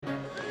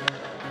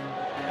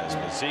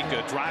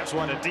Mazika drives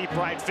one to deep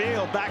right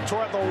field, back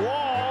toward the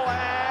wall,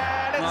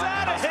 and it's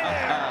out of here.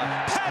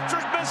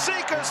 Patrick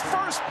Mazika's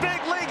first big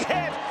league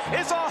hit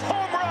is a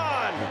home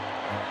run.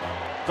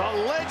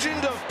 The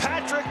legend of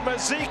Patrick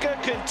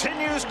Mazika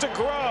continues to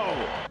grow.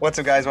 What's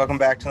up, guys? Welcome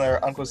back to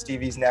another Uncle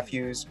Stevie's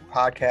Nephews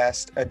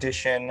podcast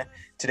edition.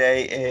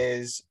 Today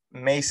is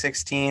May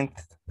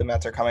 16th. The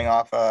Mets are coming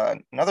off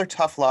another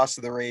tough loss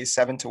to the Rays,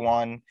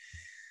 7-1.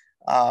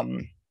 I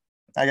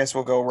guess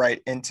we'll go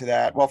right into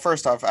that. Well,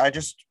 first off,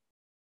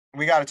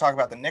 we got to talk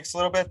about the Knicks a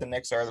little bit. The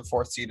Knicks are the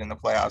fourth seed in the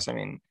playoffs. I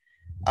mean,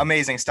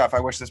 amazing stuff. I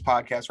wish this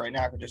podcast right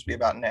now could just be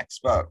about Knicks,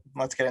 but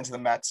let's get into the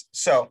Mets.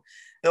 So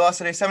they lost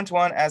today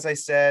 7-1. As I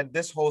said,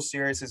 this whole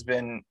series has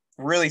been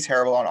really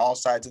terrible on all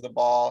sides of the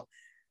ball.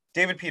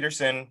 David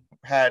Peterson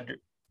had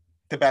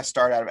the best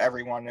start out of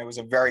everyone. It was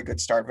a very good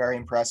start, very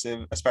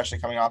impressive, especially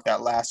coming off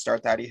that last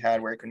start that he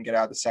had where he couldn't get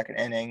out of the second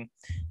inning.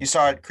 You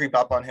saw it creep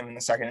up on him in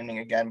the second inning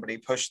again, but he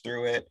pushed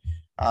through it.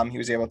 He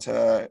was able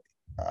to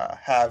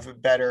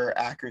have better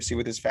accuracy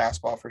with his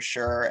fastball for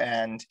sure,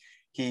 and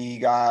he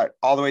got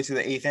all the way to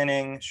the eighth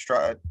inning,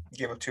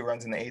 gave up 2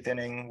 runs in the eighth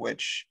inning,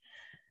 which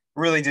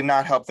really did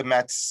not help the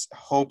Mets'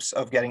 hopes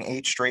of getting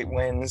 8 straight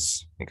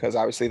wins because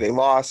obviously they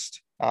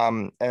lost,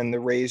 and the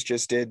Rays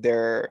just did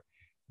the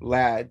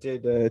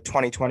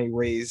 2020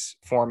 Rays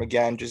form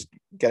again, just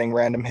getting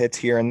random hits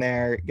here and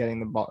there,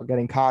 getting the ball,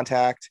 getting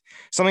contact,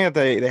 something that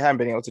they haven't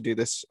been able to do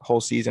this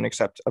whole season,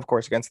 except of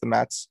course against the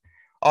Mets.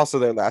 Also,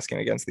 their last game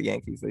against the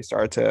Yankees, they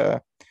started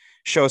to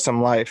show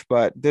some life.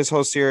 But this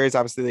whole series,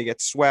 obviously, they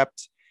get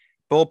swept.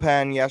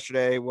 Bullpen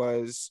yesterday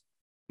was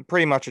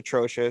pretty much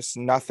atrocious.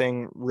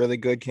 Nothing really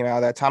good came out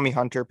of that. Tommy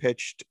Hunter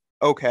pitched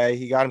okay.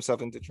 He got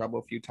himself into trouble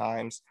a few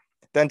times.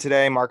 Then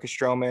today, Marcus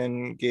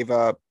Stroman gave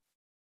up,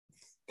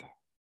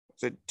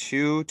 was it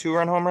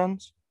two-run home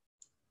runs?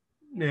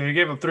 Yeah, he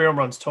gave up 3 home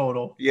runs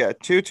total. Yeah,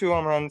 two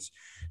home runs,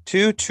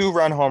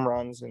 two-run home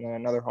runs, and then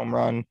another home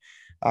run.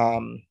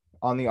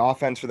 On the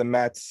offense for the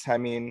Mets, I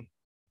mean,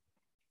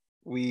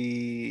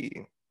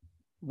 we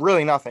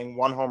really nothing.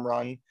 1 home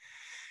run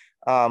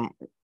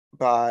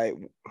by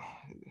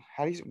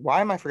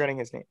why am I forgetting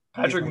his name?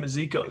 Patrick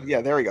Mazika.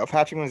 Yeah, there we go.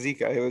 Patrick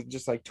Mazika. It was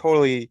just like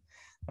totally.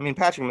 I mean,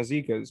 Patrick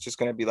Mazika is just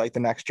going to be like the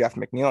next Jeff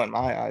McNeil in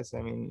my eyes.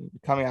 I mean,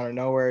 coming out of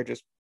nowhere,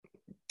 just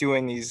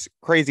doing these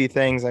crazy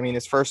things. I mean,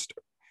 his first,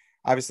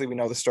 obviously, we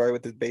know the story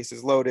with the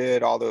bases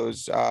loaded, all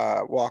those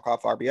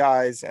walk-off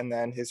RBIs, and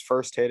then his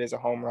first hit is a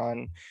home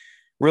run.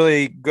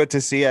 Really good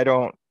to see. I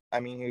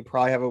mean, he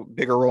probably have a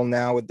bigger role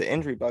now with the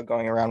injury bug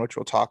going around, which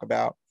we'll talk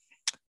about.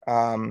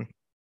 And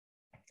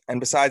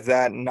besides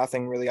that,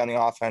 nothing really on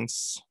the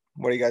offense.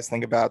 What do you guys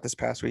think about this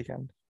past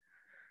weekend?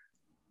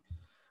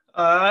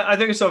 I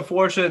think it's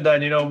unfortunate that,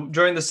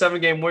 during the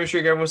 7-game win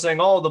streak, everyone's saying,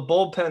 oh, the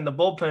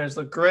bullpen is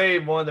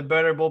great, one of the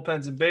better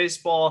bullpens in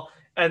baseball.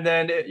 And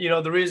then, one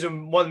of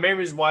the main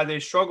reasons why they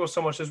struggled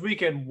so much this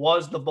weekend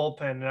was the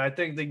bullpen. And I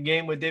think the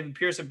game with David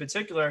Pearson in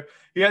particular,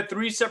 you had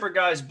 3 separate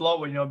guys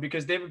blow it,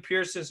 because David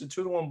Pearson's a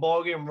 2-1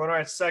 ball game, runner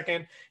at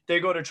second.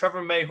 They go to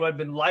Trevor May, who had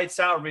been lights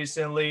out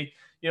recently.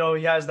 He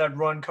has that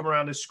run come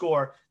around to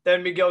score.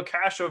 Then Miguel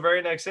Castro,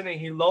 very next inning,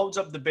 he loads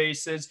up the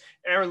bases.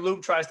 Aaron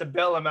Loup tries to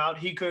bail him out.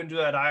 He couldn't do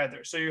that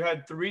either. So you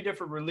had 3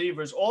 different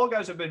relievers. All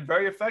guys have been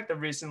very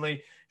effective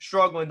recently,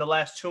 struggling the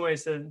last 2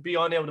 innings to be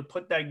unable to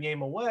put that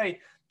game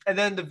away. And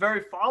then the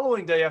very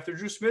following day, after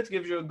Drew Smith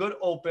gives you a good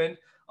open,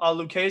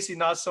 Lucchesi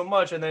not so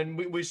much. And then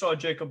we saw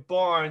Jacob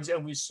Barnes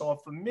and we saw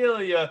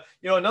Familia,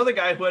 another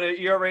guy who had an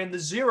ERA in the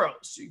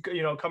zeros,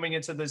 coming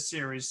into this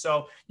series.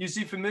 So you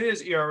see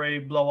Familia's ERA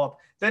blow up.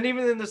 Then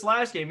even in this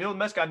last game, the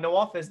Mets got no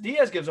offense.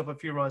 Diaz gives up a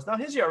few runs. Now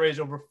his ERA is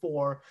over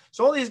 4.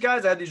 So all these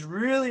guys had these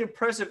really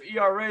impressive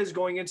ERAs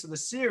going into the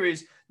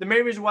series. The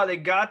main reason why they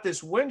got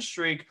this win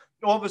streak,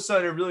 all of a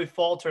sudden it really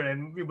faltered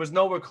and it was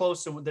nowhere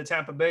close to what the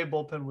Tampa Bay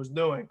bullpen was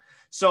doing.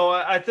 So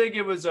I think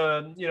it was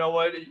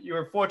you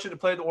were fortunate to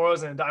play the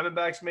Orioles and the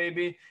Diamondbacks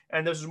maybe,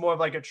 and this is more of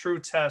like a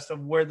true test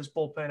of where this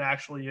bullpen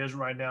actually is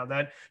right now.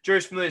 That Jerry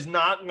Familia is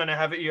not going to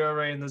have an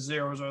ERA in the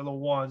zeros or the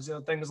ones,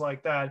 things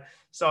like that.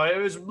 So it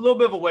was a little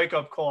bit of a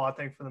wake-up call, I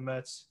think, for the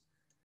Mets.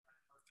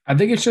 I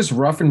think it's just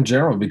rough in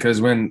general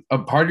because when a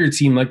part of your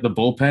team like the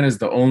bullpen is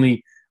the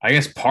only, I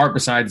guess, part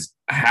besides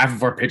half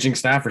of our pitching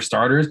staff or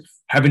starters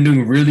have been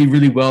doing really,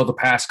 really well the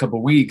past couple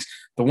of weeks.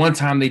 The one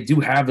time they do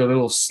have their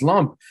little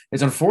slump,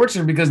 it's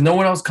unfortunate because no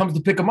one else comes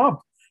to pick them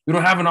up. We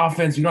don't have an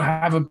offense. We don't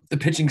have the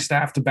pitching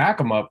staff to back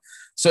them up.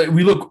 So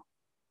we look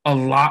a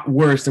lot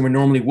worse than we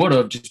normally would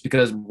have just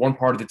because one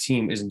part of the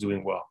team isn't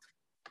doing well.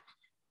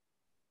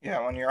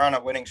 Yeah, when you're on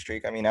a winning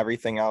streak, I mean,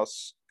 everything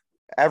else,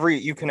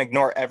 you can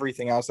ignore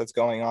everything else that's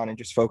going on and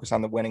just focus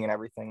on the winning, and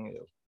everything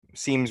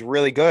seems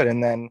really good.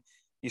 And then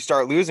you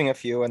start losing a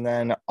few, and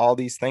then all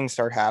these things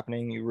start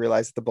happening. You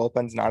realize that the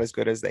bullpen's not as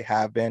good as they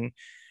have been.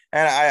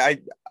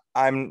 And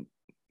I'm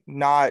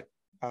not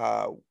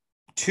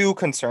too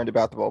concerned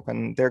about the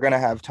bullpen. They're going to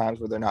have times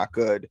where they're not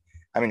good.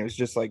 I mean, it was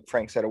just like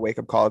Frank said, a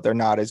wake-up call that they're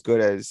not as good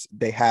as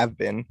they have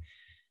been.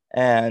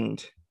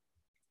 And,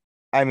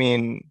 I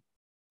mean,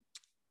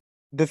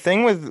 the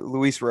thing with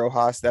Luis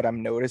Rojas that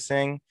I'm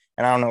noticing,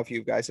 and I don't know if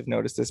you guys have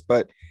noticed this,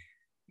 but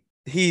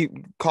he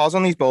calls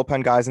on these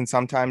bullpen guys, and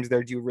sometimes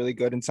they do really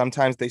good, and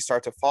sometimes they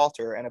start to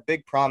falter. And a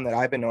big problem that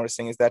I've been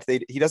noticing is that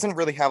he doesn't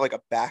really have like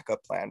a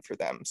backup plan for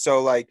them.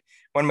 So like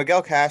when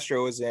Miguel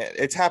Castro was in,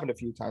 it's happened a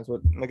few times,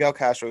 but Miguel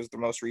Castro is the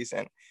most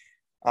recent.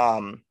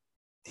 Um,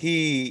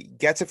 he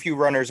gets a few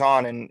runners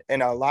on, and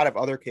in a lot of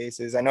other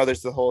cases, I know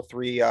there's the whole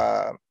three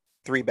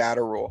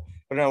batter rule,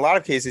 but in a lot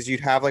of cases, you'd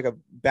have like a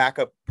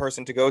backup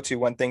person to go to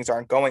when things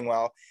aren't going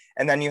well.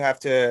 And then you have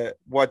to,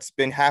 what's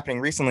been happening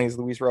recently is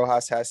Luis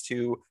Rojas has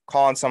to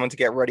call on someone to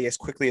get ready as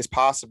quickly as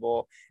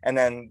possible. And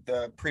then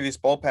the previous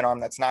bullpen arm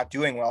that's not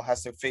doing well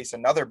has to face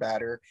another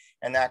batter.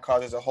 And that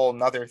causes a whole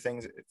nother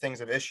things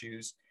of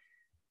issues.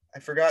 I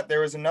forgot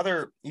there was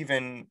another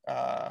even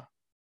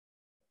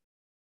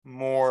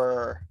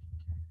more.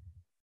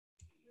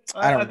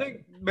 I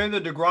think maybe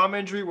the DeGrom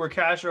injury where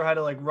Castro had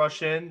to like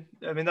rush in.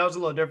 I mean, that was a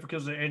little different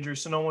because of the injury,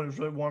 so no one was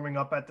really warming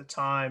up at the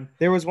time.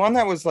 There was one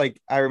that was like,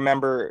 I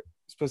remember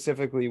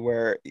specifically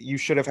where you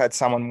should have had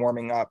someone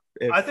warming up.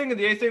 I think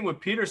the eighth thing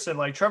with Peterson,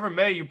 like Trevor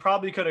May, you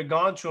probably could have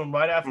gone to him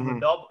right after the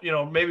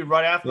double, maybe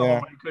right after the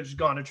home run, you could have just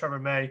gone to Trevor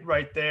May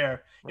right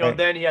there.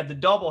 Then he had the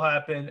double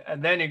happen,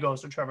 and then he goes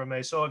to Trevor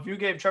May. So if you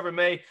gave Trevor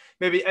May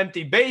maybe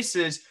empty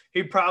bases,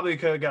 he probably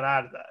could have got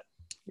out of that.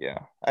 Yeah,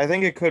 I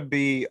think it could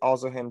be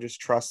also him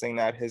just trusting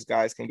that his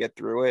guys can get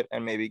through it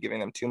and maybe giving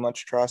them too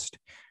much trust.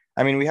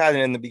 I mean, we had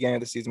it in the beginning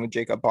of the season with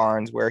Jacob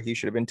Barnes where he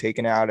should have been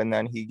taken out and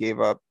then he gave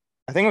up,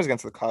 I think it was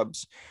against the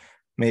Cubs,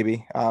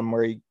 maybe,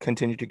 where he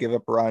continued to give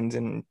up runs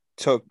and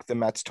took the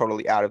Mets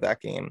totally out of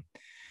that game.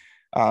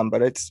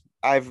 But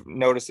I've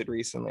noticed it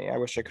recently. I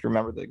wish I could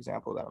remember the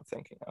example that I'm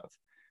thinking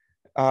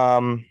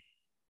of.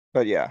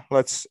 But yeah,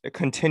 let's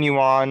continue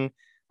on.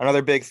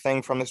 Another big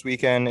thing from this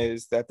weekend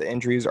is that the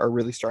injuries are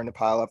really starting to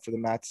pile up for the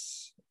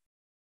Mets.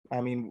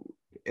 I mean,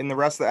 in the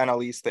rest of the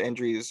NL East, the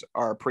injuries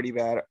are pretty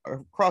bad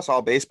across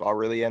all baseball,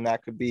 really. And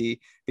that could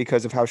be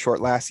because of how short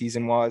last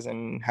season was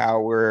and how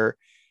we're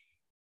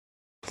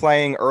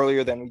playing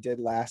earlier than we did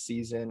last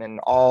season and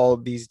all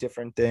these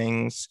different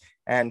things.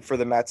 And for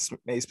the Mets,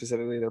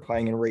 specifically, they're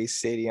playing in Rays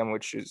Stadium,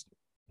 which is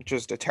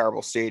just a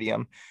terrible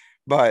stadium.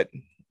 But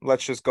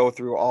let's just go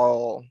through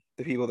all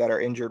the people that are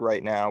injured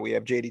right now. We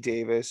have JD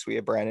Davis, we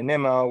have Brandon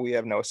Nimmo, we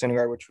have Noah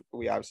Syndergaard, which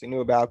we obviously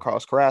knew about,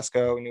 Carlos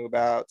Carrasco, we knew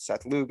about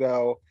Seth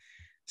Lugo,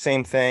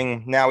 same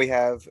thing. Now we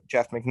have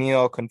Jeff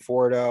McNeil,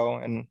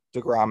 Conforto, and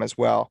DeGrom as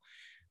well.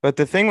 But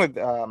the thing with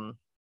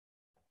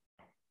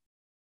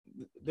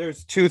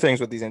there's two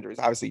things with these injuries.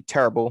 Obviously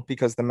terrible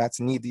because the Mets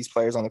need these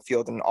players on the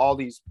field, and all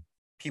these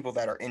people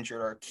that are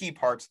injured are key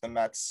parts of the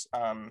Mets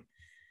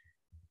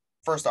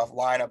first off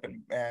lineup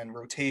and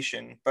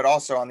rotation, but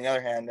also on the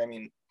other hand, I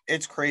mean,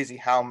 it's crazy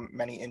how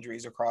many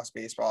injuries across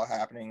baseball are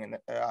happening. And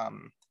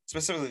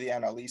specifically the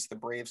NL East, the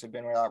Braves have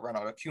been without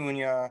Ronald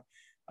Acuna.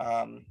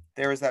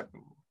 There was that,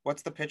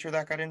 what's the pitcher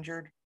that got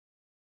injured?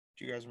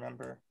 Do you guys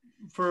remember?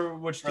 For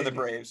which team? For the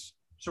Braves.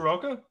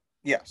 Soroka?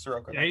 Yeah,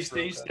 Soroka. Yeah, he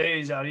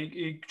stays out.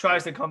 He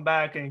tries to come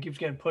back and keeps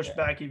getting pushed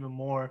back even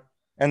more.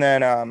 And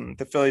then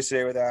the Phillies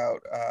today without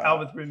out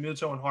with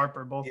Realmuto and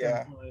Harper both.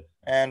 Yeah,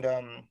 and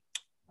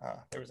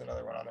there was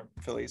another one on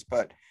the Phillies,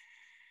 but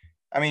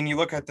I mean, you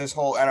look at this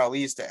whole NL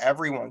East,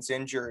 everyone's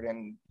injured,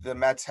 and the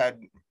Mets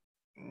had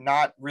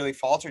not really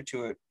faltered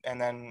to it.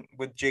 And then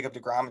with Jacob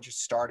DeGrom, it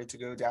just started to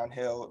go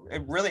downhill.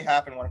 It really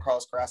happened when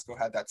Carlos Carrasco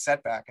had that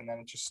setback, and then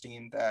it just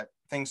seemed that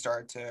things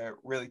started to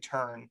really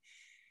turn.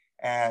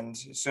 And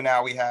so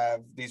now we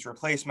have these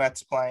replaced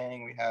Mets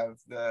playing. We have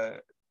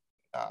the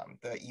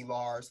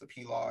Elars, the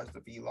Pilars,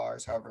 the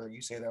Vilars, however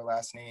you say their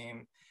last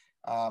name.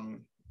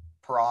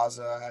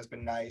 Peraza has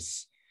been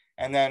nice.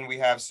 And then we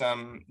have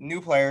some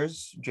new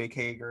players. Jake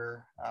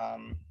Hager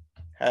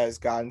has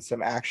gotten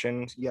some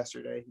action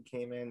yesterday. He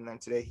came in, and then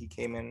today he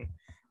came in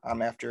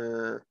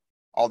after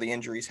all the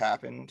injuries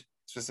happened,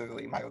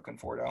 specifically Michael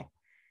Conforto.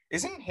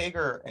 Isn't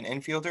Hager an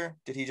infielder?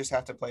 Did he just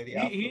have to play the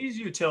outfield? He's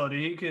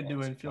utility. He could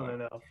do infield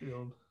and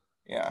outfield.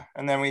 Yeah.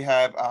 And then we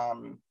have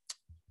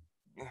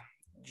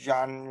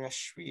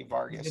Joneshi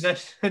Vargas.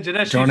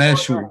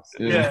 Joneshi.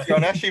 Yeah.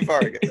 Joneshi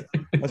Vargas.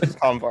 Let's just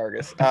call him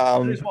Vargas.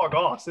 It's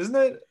Vargas, isn't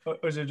it? Or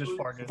is it just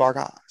Vargas?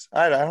 Vargas.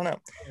 I don't know.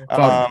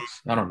 I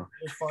don't know.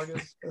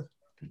 Vargas.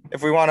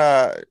 If we want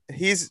to,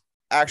 he's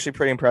actually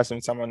pretty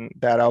impressive. Someone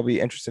that I'll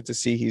be interested to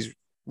see. He's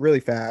really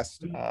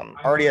fast.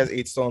 Already has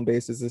 8 stolen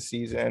bases this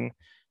season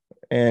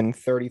and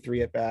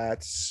 33 at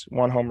bats,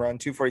 1 home run,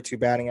 242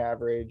 batting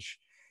average.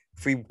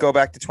 If we go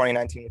back to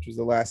 2019, which was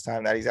the last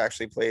time that he's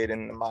actually played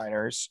in the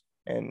minors,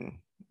 and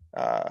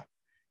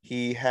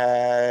he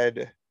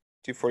had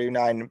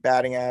 249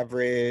 batting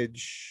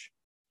average,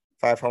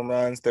 5 home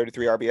runs,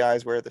 33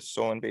 RBIs, where the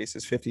stolen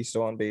bases, 50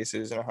 stolen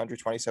bases in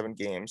 127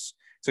 games.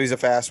 So he's a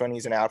fast one.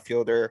 He's an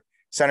outfielder,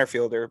 center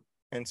fielder,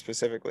 and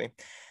specifically.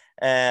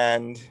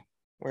 And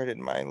where did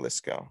my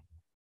list go?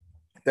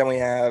 Then we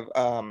have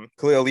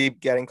Khalil Lee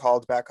getting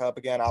called back up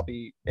again. I'll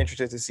be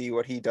interested to see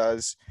what he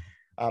does.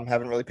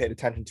 Haven't really paid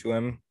attention to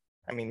him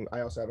I mean,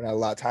 I also haven't had a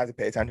lot of time to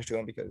pay attention to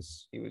him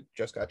because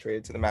just got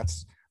traded to the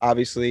Mets.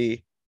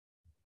 Obviously,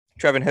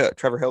 Trevor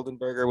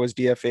Hildenberger was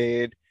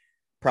DFA'd.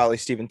 Probably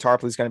Stephen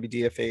Tarpley is going to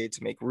be DFA'd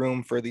to make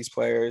room for these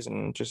players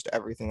and just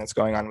everything that's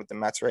going on with the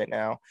Mets right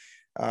now.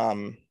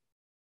 And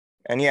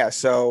yeah,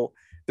 so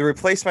the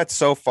replacements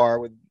so far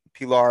with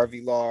Pilar,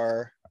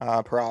 Villar,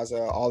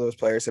 Peraza, all those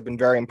players have been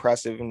very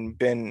impressive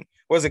and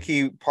was a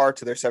key part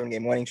to their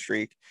 7-game winning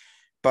streak.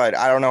 But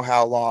I don't know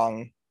how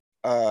long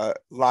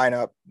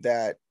lineup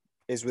that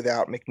is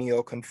without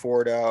McNeil,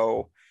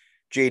 Conforto,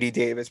 JD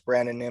Davis,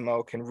 Brandon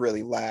Nimmo can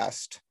really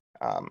last.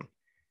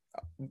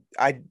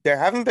 There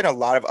haven't been a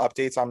lot of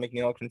updates on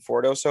McNeil and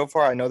Conforto so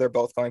far. I know they're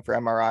both going for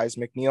MRIs.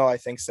 McNeil, I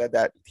think, said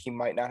that he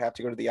might not have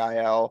to go to the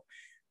IL.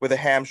 With a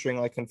hamstring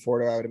like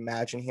Conforto, I would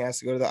imagine he has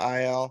to go to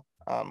the IL,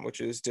 which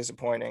is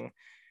disappointing.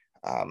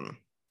 I'm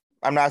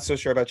not so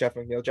sure about Jeff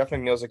McNeil. Jeff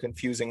McNeil's a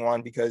confusing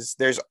one because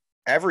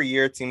every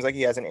year it seems like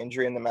he has an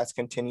injury and the Mets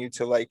continue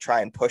to like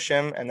try and push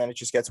him, and then it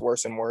just gets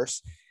worse and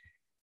worse.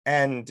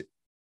 And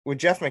with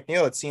Jeff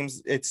McNeil,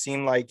 it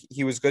seemed like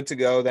he was good to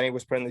go. Then he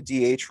was put in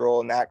the DH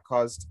role, and that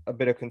caused a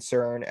bit of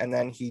concern. And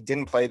then he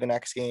didn't play the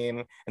next game,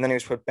 and then he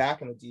was put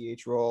back in the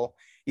DH role,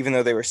 even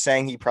though they were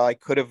saying he probably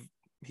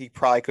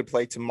could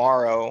play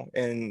tomorrow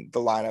in the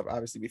lineup,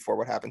 obviously before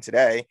what happened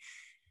today.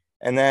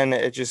 And then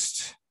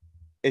it's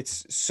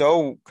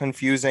so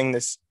confusing,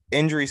 this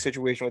injury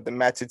situation with the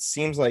Mets. It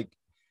seems like,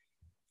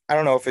 I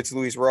don't know if it's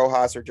Luis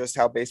Rojas or just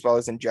how baseball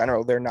is in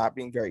general. They're not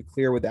being very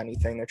clear with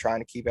anything. They're trying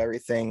to keep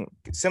everything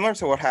similar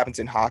to what happens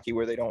in hockey,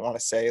 where they don't want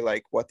to say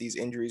like what these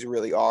injuries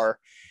really are.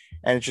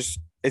 And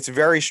it's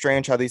very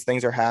strange how these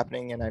things are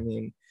happening. And I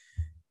mean,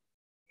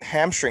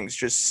 hamstrings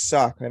just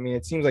suck. I mean,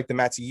 it seems like the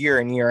Mets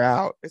year in, year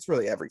out, it's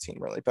really every team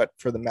really, but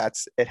for the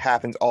Mets, it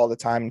happens all the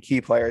time. And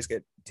key players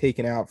get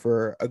taken out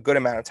for a good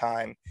amount of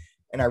time.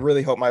 And I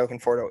really hope Michael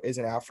Conforto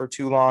isn't out for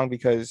too long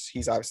because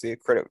he's obviously a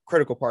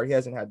critical part. He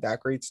hasn't had that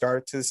great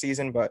start to the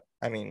season, but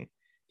I mean,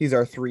 he's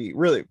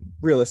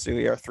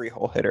realistically our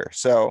 3-hole hitter.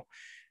 So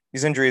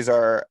these injuries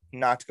are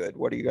not good.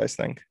 What do you guys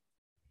think?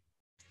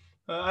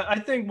 I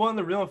think one of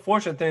the real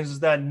unfortunate things is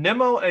that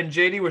Nimmo and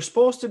JD were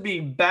supposed to be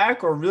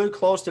back or really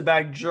close to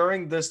back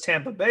during this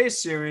Tampa Bay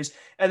series.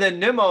 And then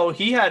Nimmo,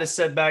 he had a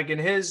setback in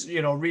his,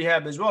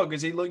 rehab as well,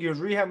 because he was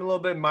rehabbing a little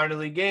bit, minor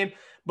league game.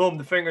 Boom,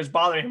 the finger's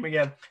bothering him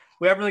again.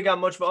 We haven't really got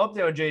much of an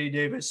update on JD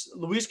Davis.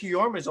 Luis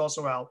Guillorme is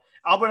also out.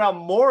 Albert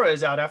Almora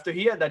is out after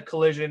he had that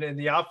collision in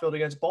the outfield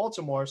against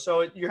Baltimore.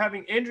 So you're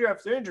having injury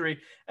after injury.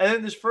 And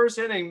then this first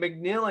inning,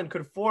 McNeil and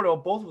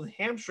Conforto, both with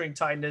hamstring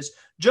tightness,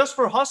 just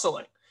for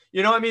hustling.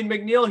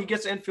 McNeil, he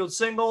gets an infield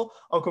single.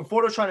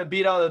 Conforto trying to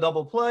beat out a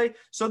double play.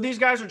 So these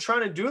guys are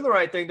trying to do the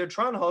right thing. They're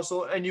trying to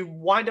hustle, and you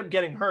wind up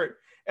getting hurt.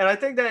 And I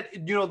think that,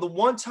 the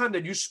one time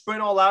that you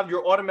sprint all out,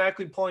 you're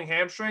automatically pulling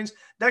hamstrings.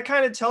 That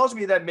kind of tells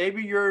me that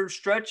maybe your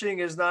stretching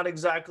is not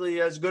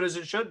exactly as good as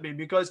it should be.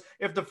 Because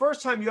if the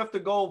first time you have to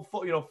go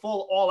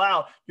full all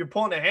out, you're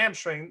pulling a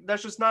hamstring,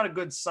 that's just not a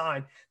good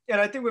sign.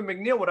 And I think with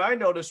McNeil, what I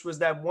noticed was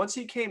that once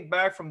he came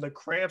back from the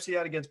cramps he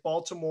had against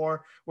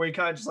Baltimore, where he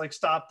kind of just like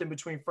stopped in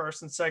between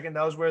first and second,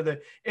 that was where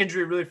the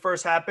injury really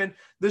first happened.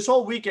 This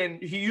whole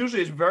weekend, he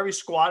usually is very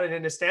squatted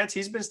in his stance.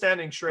 He's been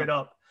standing straight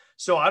up.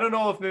 So I don't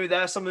know if maybe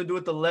that has something to do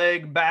with the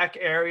leg, back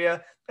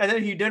area. And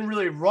then he didn't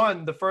really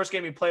run the first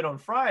game he played on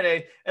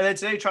Friday. And then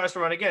today he tries to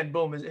run again.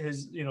 Boom,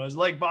 his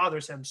leg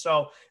bothers him.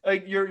 So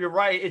you're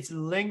right. It's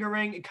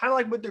lingering, kind of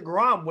like with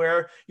DeGrom,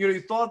 where,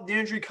 you thought the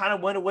injury kind of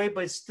went away,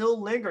 but it's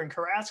still lingering.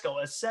 Carrasco,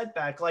 a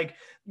setback. Like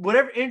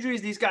whatever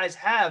injuries these guys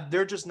have,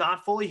 they're just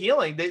not fully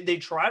healing. They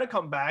try to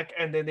come back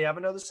and then they have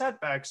another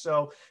setback.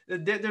 So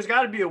there's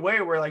got to be a way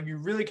where like you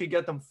really could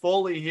get them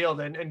fully healed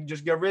and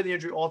just get rid of the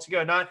injury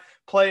altogether, not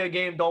play a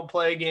game, don't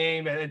play a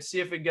game, and see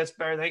if it gets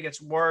better, then it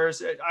gets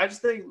worse. I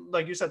just think,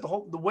 like you said,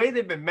 the way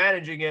they've been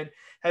managing it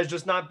has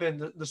just not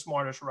been the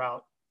smartest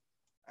route.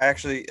 I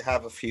actually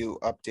have a few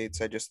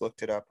updates. I just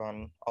looked it up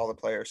on all the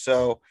players.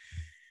 So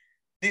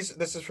this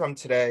is from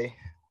today.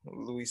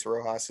 Luis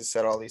Rojas has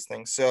said all these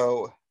things.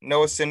 So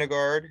Noah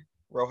Syndergaard,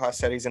 Rojas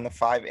said he's in the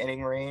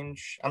 5-inning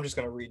range. I'm just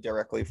going to read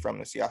directly from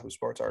this Yahoo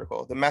Sports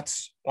article. The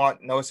Mets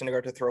want Noah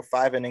Syndergaard to throw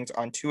 5 innings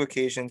on 2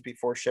 occasions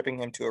before shipping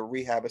him to a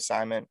rehab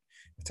assignment,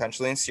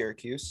 potentially in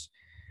Syracuse.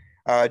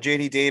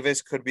 JD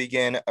Davis could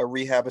begin a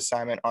rehab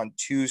assignment on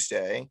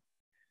Tuesday.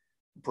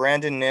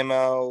 Brandon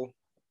Nimmo,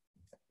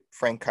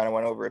 Frank kind of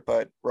went over it,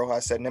 but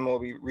Rojas said Nimmo will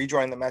be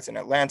rejoining the Mets in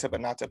Atlanta,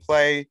 but not to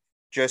play.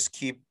 Just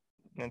keep,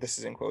 and this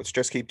is in quotes,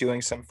 just keep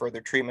doing some further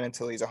treatment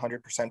until he's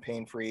 100%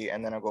 pain-free,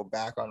 and then I'll go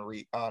back on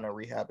a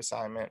rehab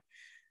assignment.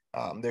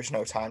 There's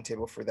no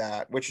timetable for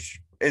that,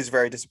 which is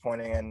very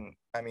disappointing. And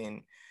I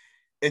mean,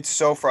 it's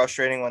so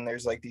frustrating when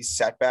there's like these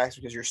setbacks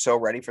because you're so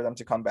ready for them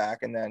to come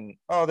back, and then,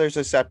 there's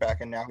a setback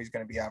and now he's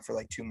going to be out for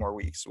like 2 more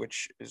weeks,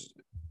 which is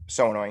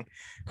so annoying.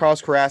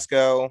 Carlos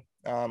Carrasco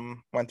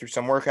went through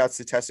some workouts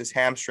to test his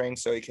hamstring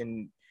so he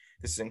can,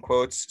 this is in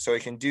quotes, so he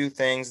can do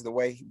things the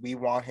way we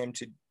want him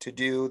to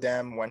do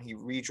them when he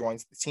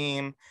rejoins the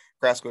team.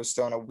 Carrasco is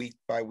still on a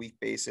week-by-week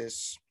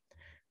basis.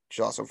 which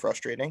is also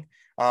frustrating.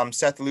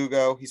 Seth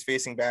Lugo, he's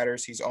facing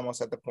batters. He's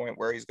almost at the point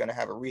where he's going to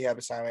have a rehab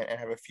assignment and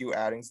have a few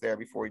outings there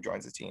before he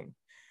joins the team.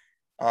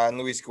 And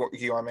Luis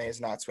Guillorme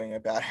is not swinging a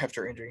bat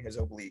after injuring his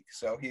oblique.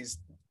 So he's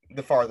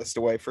the farthest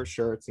away for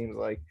sure, it seems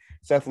like.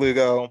 Seth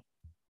Lugo,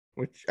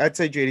 which I'd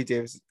say JD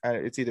Davis,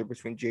 it's either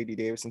between JD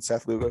Davis and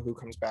Seth Lugo who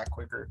comes back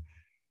quicker.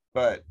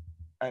 But,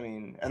 I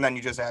mean, and then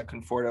you just add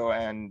Conforto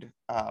and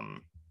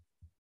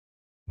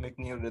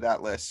McNeil to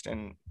that list.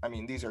 And, I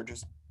mean, these are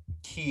just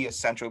key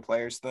essential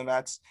players to the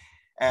Mets.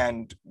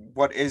 And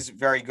what is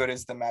very good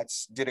is the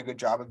Mets did a good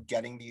job of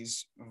getting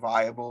these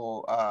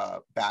viable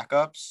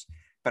backups.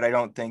 But I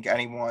don't think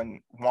anyone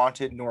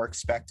wanted nor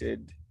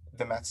expected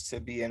the Mets to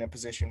be in a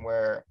position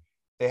where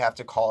they have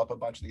to call up a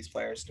bunch of these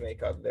players to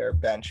make up their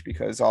bench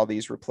because all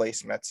these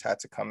replacements had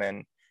to come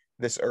in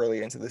this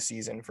early into the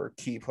season for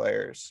key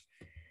players.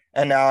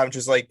 And now I'm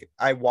just like,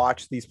 I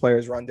watch these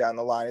players run down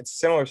the line. It's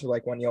similar to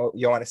like when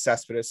Yoenis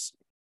Cespedes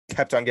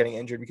kept on getting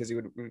injured because he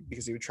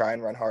would try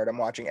and run hard. I'm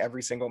watching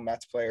every single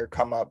Mets player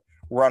come up,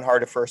 run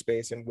hard to first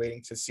base and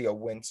waiting to see a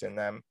wince in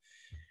them.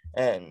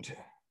 And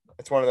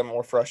it's one of the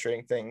more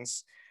frustrating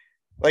things.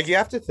 Like, you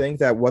have to think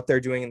that what they're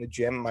doing in the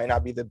gym might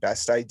not be the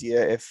best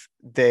idea if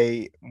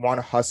they want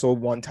to hustle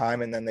one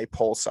time and then they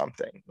pull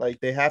something. Like,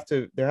 there has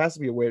to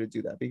be a way to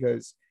do that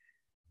because,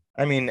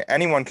 I mean,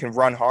 anyone can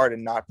run hard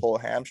and not pull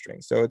a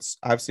hamstring. So it's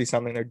obviously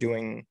something they're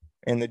doing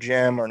in the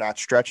gym or not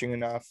stretching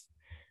enough.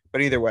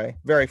 But either way,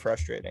 very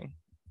frustrating.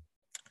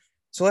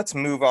 So let's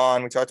move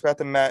on. We talked about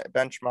the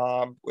bench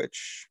mob,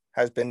 which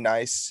has been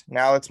nice.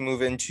 Now let's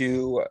move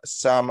into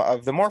some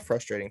of the more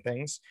frustrating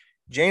things.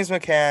 James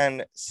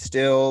McCann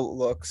still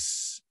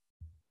looks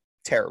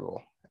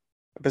terrible.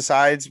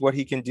 Besides what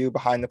he can do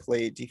behind the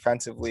plate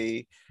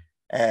defensively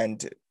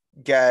and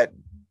get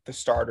the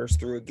starters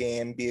through a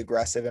game, be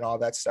aggressive and all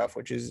that stuff,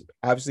 which is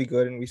obviously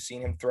good. And we've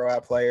seen him throw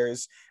out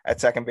players at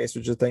second base,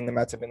 which is a thing the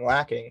Mets have been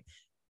lacking.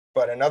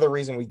 But another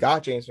reason we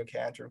got James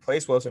McCann to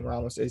replace Wilson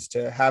Ramos is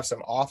to have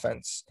some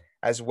offense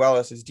as well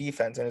as his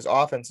defense. And his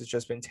offense has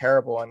just been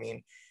terrible. I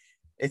mean,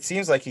 it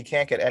seems like he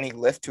can't get any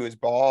lift to his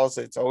balls.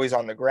 It's always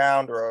on the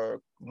ground or a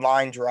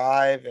line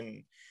drive.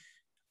 And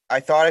I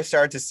thought I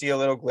started to see a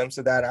little glimpse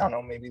of that. I don't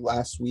know, maybe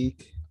last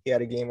week he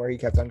had a game where he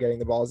kept on getting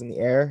the balls in the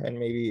air and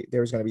maybe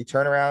there was going to be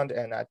turnaround,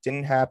 and that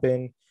didn't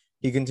happen.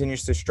 He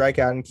continues to strike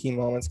out in key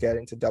moments, get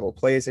into double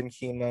plays in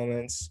key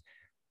moments.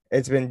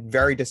 It's been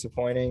very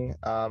disappointing.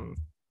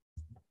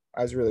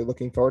 I was really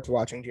looking forward to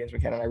watching James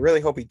McCann, and I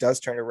really hope he does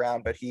turn it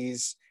around, but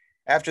he's,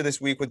 after this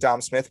week with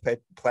Dom Smith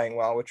playing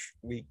well, which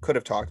we could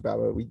have talked about,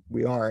 but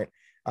we aren't.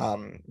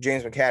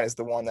 James McCann is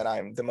the one that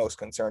I'm the most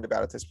concerned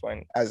about at this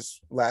point. As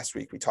last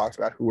week we talked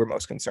about who we're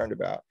most concerned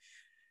about.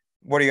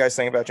 What do you guys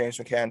think about James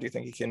McCann? Do you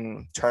think he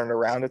can turn it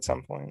around at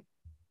some point?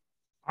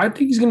 I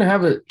think he's going to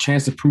have a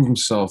chance to prove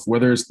himself,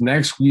 whether it's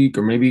next week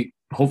or maybe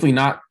hopefully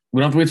not. We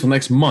don't have to wait till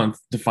next month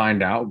to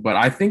find out. But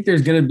I think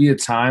there's going to be a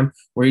time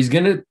where he's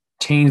going to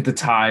change the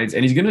tides,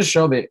 and he's going to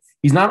show that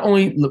he's not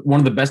only one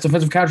of the best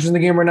defensive catchers in the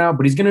game right now,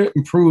 but he's going to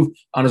improve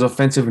on his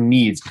offensive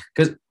needs.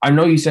 Because I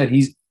know you said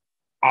he's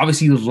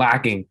obviously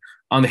lacking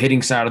on the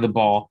hitting side of the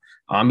ball.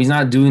 He's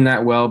not doing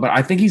that well, but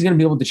I think he's going to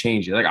be able to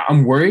change it. Like,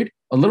 I'm worried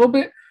a little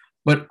bit,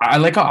 but I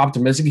like how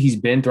optimistic he's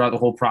been throughout the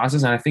whole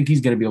process, and I think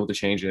he's going to be able to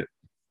change it.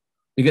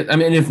 Because, I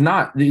mean, if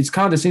not, it's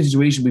kind of the same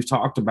situation we've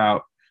talked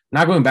about,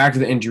 not going back to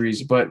the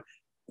injuries, but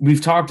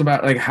we've talked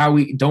about like how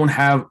we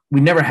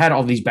never had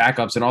all these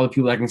backups and all the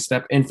people that can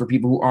step in for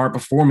people who aren't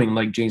performing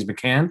like James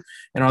McCann.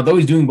 And although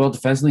he's doing well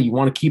defensively, you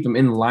want to keep him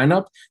in the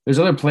lineup. There's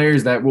other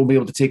players that will be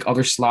able to take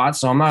other slots.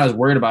 So I'm not as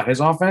worried about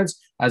his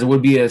offense as it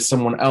would be as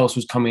someone else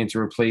who's coming in to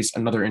replace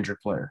another injured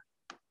player.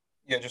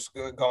 Yeah, just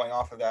going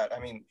off of that. I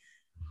mean,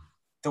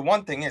 the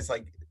one thing is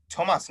like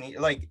Tomas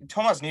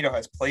Nido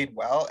has played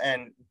well,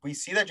 and we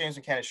see that James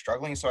McCann is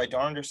struggling. So I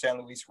don't understand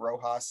Luis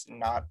Rojas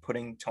not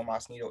putting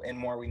Tomas Nido in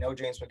more. We know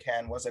James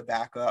McCann was a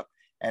backup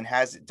and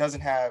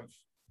doesn't have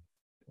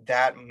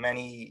that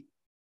many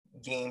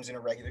games in a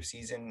regular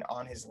season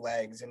on his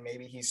legs, and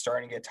maybe he's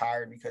starting to get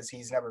tired because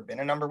he's never been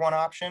a number one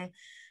option.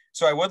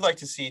 So I would like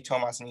to see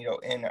Tomas Nido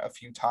in a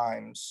few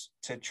times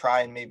to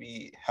try and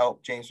maybe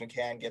help James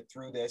McCann get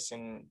through this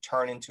and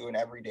turn into an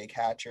everyday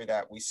catcher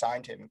that we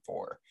signed him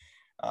for.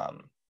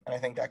 And I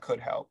think that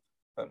could help,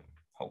 but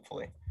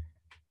hopefully.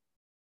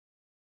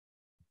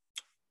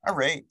 All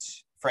right.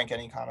 Frank,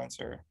 any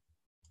comments or?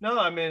 No,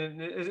 I mean,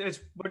 it's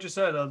what you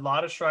said, a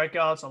lot of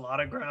strikeouts, a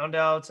lot of ground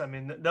outs. I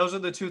mean, those are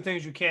the two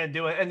things you can't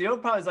do. And the other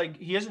problem is like,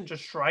 he isn't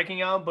just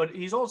striking out, but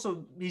he's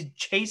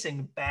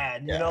chasing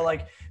bad, you know,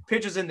 like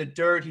pitches in the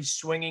dirt, he's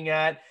swinging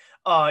at,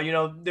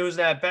 there was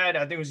that bad,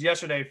 I think it was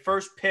yesterday,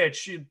 first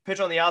pitch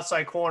on the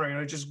outside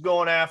corner, just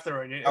going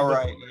after it.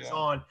 It's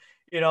on.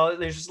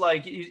 There's just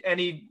like,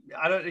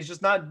 it's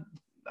just not,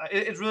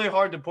 it's really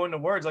hard to put into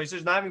words. Like, he's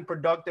just not having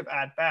productive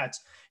at bats.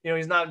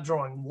 He's not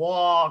drawing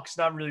walks,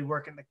 not really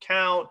working the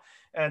count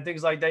and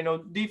things like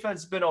that.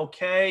 Defense has been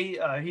okay.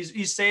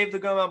 He's saved a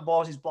good amount of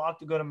balls. He's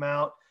blocked a good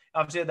amount.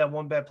 Obviously, had that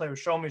one bad play with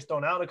Shomi. He's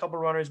thrown out a couple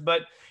of runners.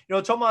 But,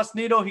 Tomas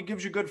Nido, he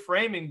gives you good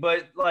framing,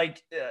 but,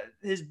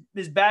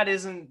 his bat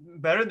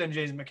isn't better than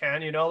James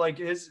McCann.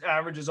 His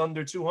average is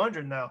under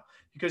 200 now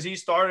because he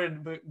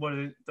started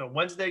the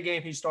Wednesday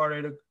game. He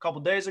started a couple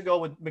days ago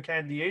with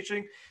McCann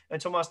DHing, and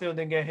Tomas Nido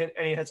didn't get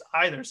any hits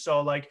either.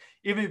 So,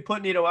 even if you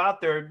put Nido out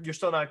there, you're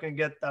still not going to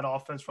get that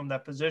offense from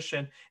that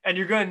position. And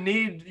you're going to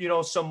need,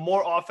 some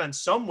more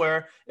offense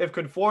somewhere. If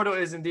Conforto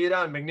is indeed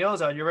out and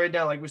McNeil's out, you're right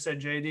down, like we said,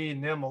 JD,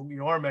 Nim,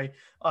 Yorme.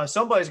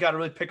 Somebody's got to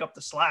really pick up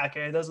the slack.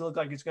 And it doesn't look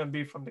like it's going to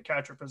be from the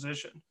catcher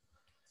position.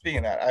 Speaking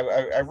of that,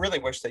 I really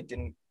wish they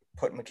didn't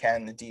put McCann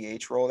in the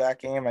DH role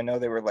that game. I know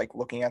they were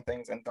looking at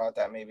things and thought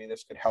that maybe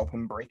this could help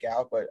him break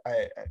out, but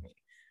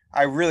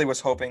I really was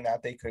hoping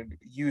that they could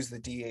use the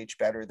DH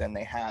better than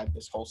they had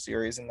this whole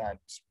series, and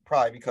that's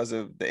probably because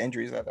of the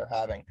injuries that they're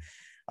having.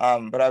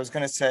 But I was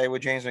going to say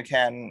with James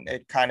McCann,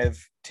 it kind of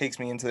takes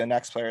me into the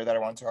next player that I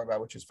want to talk about,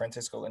 which is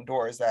Francisco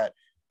Lindor, is that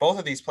both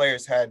of these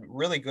players had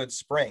really good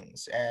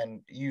springs,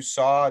 and you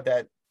saw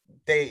that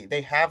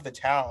they have the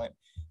talent,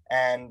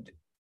 and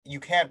you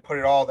can't put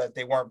it all that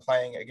they weren't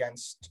playing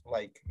against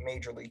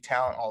major league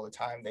talent all the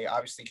time. They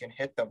obviously can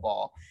hit the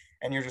ball,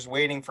 and you're just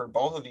waiting for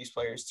both of these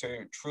players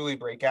to truly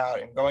break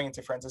out. And going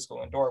into Francisco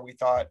Lindor, we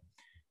thought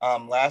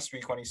last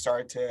week when he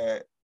started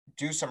to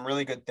do some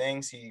really good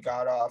things, he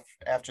got off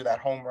after that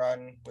home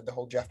run with the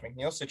whole Jeff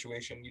McNeil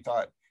situation. You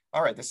thought,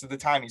 all right, this is the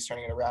time he's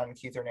turning it around. And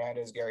Keith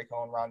Hernandez, Gary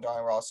Cohen, Ron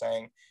Darling were all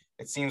saying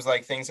it seems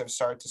like things have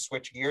started to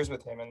switch gears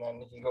with him. And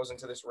then he goes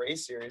into this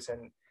Rays series,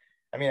 and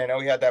I know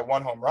he had that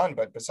one home run,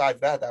 but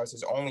besides that, that was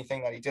his only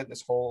thing that he did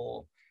this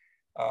whole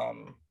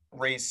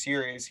Rays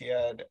series.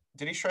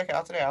 Did he strike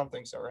out today? I don't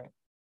think so, right?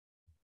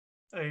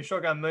 He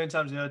struck out a million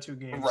times in the other two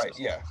games. Right,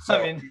 so. yeah.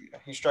 So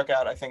he struck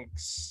out, I think,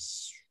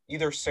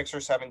 either 6 or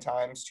 7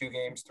 times, 2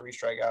 games, 3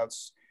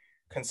 strikeouts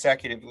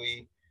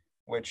consecutively,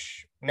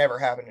 which never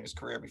happened in his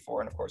career before.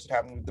 And, of course, it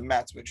happened with the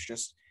Mets,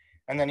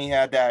 and then he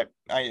had that,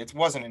 it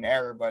wasn't an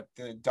error, but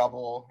the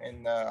double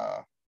in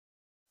the,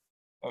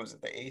 what was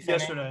it, the 8th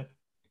yesterday inning?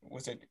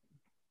 Was it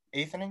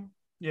 8th inning?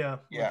 Yeah.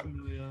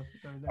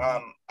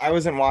 I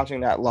wasn't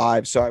watching that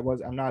live, so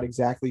I'm not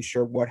exactly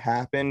sure what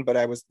happened, but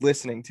I was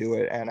listening to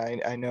it, and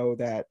I know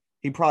that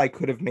he probably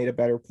could have made a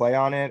better play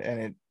on it,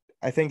 and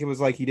I think it was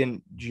he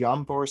didn't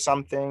jump or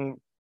something.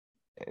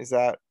 Is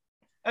that?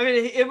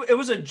 It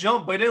was a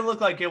jump, but it didn't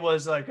look like it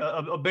was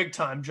a big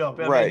time jump.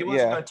 He wasn't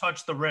going to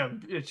touch the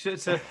rim,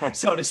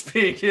 so to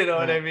speak. You know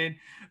what I mean?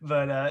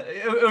 But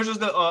it was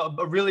just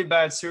a really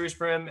bad series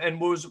for him,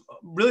 and was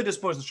really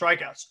disappointing the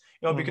strikeouts.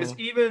 Because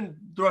even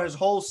throughout his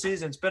whole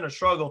season, it's been a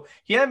struggle.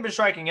 He hadn't been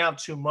striking out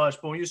too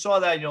much, but when you saw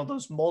that,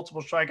 those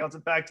multiple strikeouts in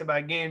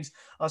back-to-back games,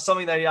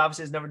 something that he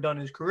obviously has never done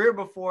in his career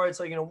before,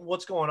 it's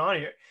what's going on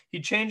here?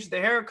 He changed the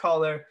hair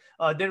color,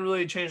 didn't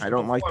really change. I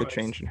don't like the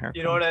change in hair.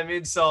 You know what I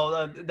mean?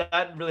 So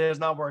that really has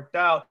not worked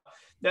out.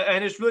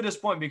 And it's really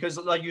disappointing because,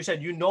 like you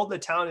said, the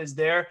talent is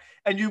there,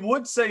 and you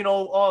would say,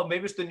 oh,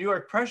 maybe it's the New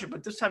York pressure,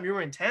 but this time you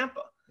were in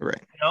Tampa. Right.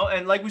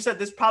 And like we said,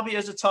 this probably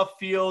is a tough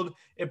field.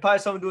 It probably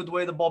has something to do with the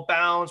way the ball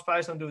bounced,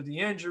 probably something to do with the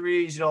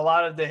injuries. A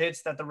lot of the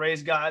hits that the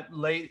Rays got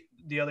late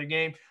the other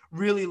game,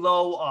 really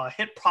low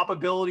hit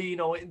probability,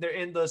 they're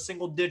in the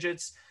single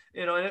digits.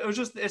 And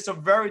it's a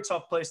very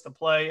tough place to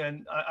play.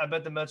 And I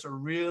bet the Mets are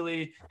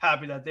really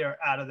happy that they're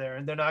out of there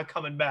and they're not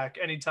coming back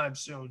anytime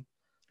soon.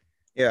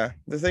 Yeah.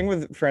 The thing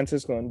with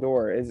Francisco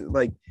Lindor is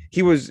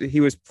he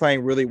was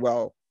playing really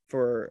well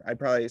for, I'd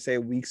probably say,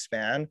 a week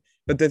span.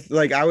 But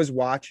I was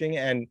watching,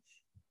 and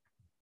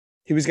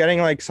he was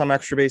getting some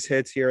extra base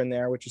hits here and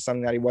there, which is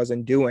something that he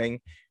wasn't doing.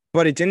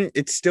 But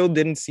it still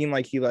didn't seem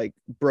like he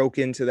broke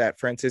into that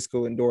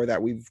Francisco Lindor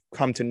that we've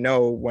come to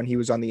know when he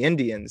was on the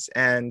Indians.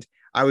 And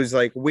I was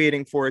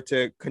waiting for it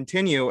to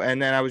continue,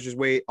 and then I was just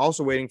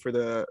waiting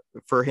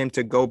for him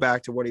to go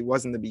back to what he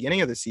was in the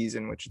beginning of the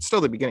season, which it's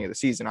still the beginning of the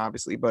season,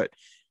 obviously. But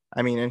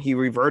and he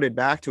reverted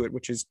back to it,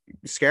 which is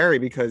scary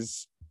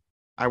because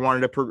I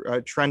wanted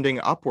a trending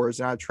upwards,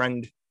 not a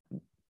trend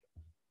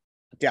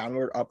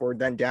downward, upward,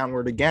 then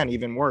downward again,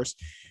 even worse.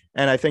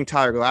 And I think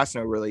Tyler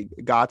Glasnow really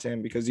got to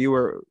him because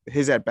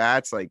his at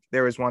bats.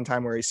 There was one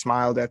time where he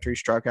smiled after he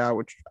struck out,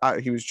 which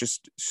he was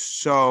just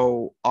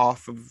so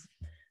off of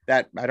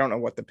that. I don't know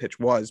what the pitch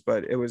was,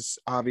 but it was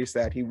obvious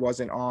that he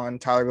wasn't on.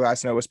 Tyler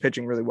Glasnow was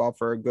pitching really well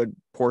for a good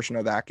portion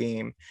of that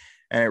game,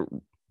 and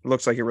it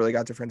looks like it really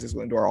got to Francisco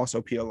Lindor, also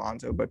Pete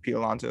Alonso, but Pete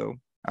Alonso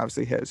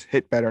obviously has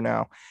hit better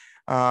now.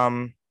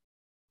 All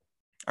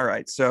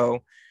right,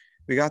 so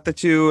we got the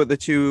two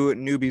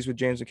newbies with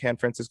James McCann,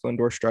 Francisco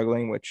Lindor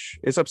struggling, which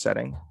is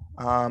upsetting.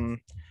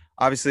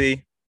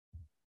 Obviously,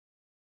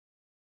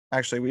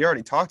 actually, we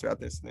already talked about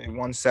this. They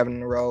won 7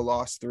 in a row,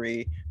 lost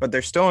 3, but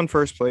they're still in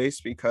first place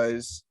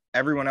because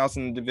everyone else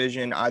in the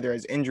division either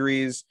has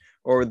injuries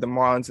or the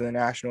Marlins and the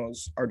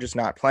Nationals are just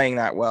not playing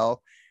that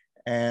well.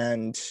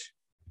 And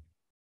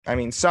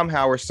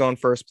somehow we're still in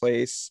first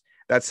place.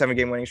 That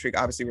 7-game winning streak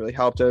obviously really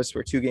helped us.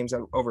 We're 2 games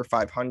over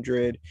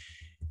 500.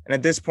 And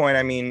at this point,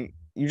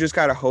 you just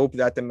got to hope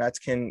that the Mets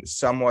can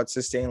somewhat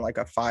sustain like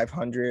a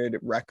 500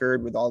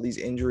 record with all these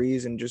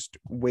injuries and just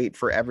wait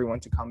for everyone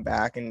to come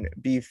back and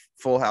be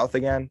full health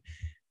again.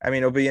 I mean,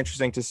 it'll be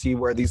interesting to see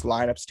where these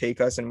lineups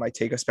take us, and might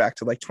take us back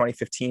to like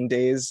 2015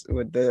 days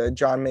with the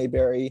John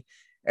Mayberry,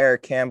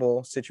 Eric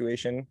Campbell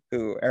situation,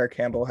 who Eric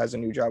Campbell has a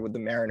new job with the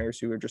Mariners,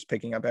 who are just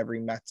picking up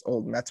every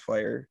old Mets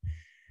player.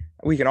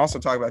 We can also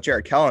talk about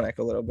Jarred Kelenic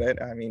a little bit.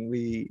 I mean,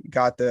 we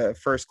got the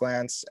first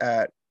glance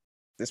at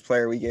this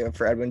player we gave up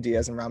for Edwin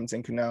Diaz and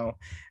Robinson Cano.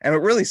 And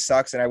what really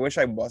sucks, and I wish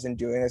I wasn't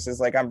doing this, is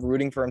like I'm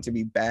rooting for him to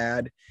be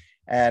bad.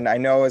 And I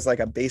know as like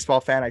a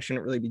baseball fan, I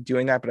shouldn't really be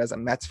doing that. But as a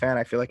Mets fan,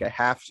 I feel like I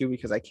have to,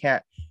 because I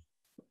can't.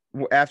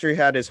 After he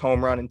had his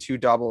home run and 2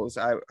 doubles,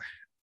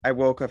 I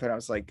woke up and I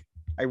was like,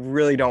 I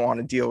really don't want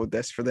to deal with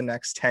this for the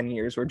next 10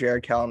 years where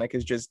Jarred Kelenic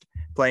is just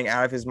playing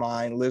out of his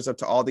mind, lives up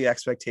to all the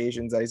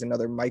expectations that he's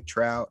another Mike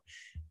Trout,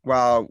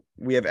 while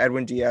we have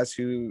Edwin Diaz,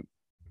 who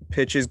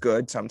pitches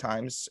good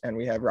sometimes, and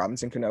we have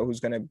Robinson Cano,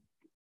 who's going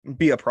to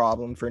be a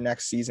problem for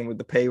next season with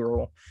the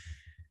payroll.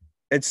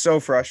 It's so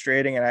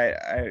frustrating, and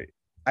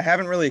I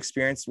haven't really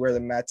experienced where the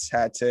Mets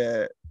had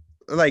to,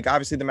 like,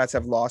 obviously the Mets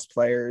have lost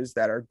players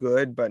that are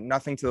good, but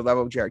nothing to the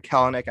level of Jarred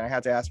Kelenic. And I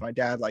had to ask my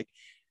dad, like,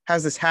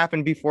 has this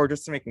happened before,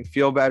 just to make me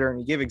feel better? And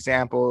you give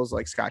examples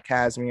like Scott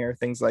Kazmir,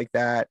 things like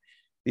that.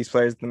 These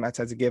players the Mets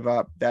had to give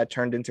up that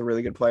turned into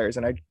really good players.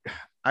 And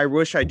I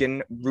wish I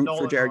didn't root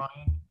for Jarred.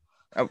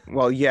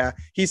 Well, yeah,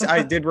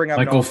 I did bring up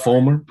Michael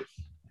Fulmer.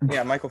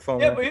 Yeah, Michael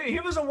Fulmer. Yeah, but he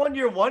was a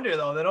one-year wonder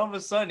though. Then all of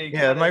a sudden,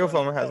 Michael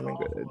Fulmer hasn't been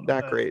good,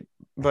 that great.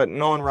 But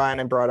Nolan Ryan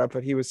I brought up,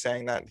 but he was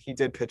saying that he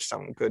did pitch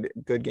some good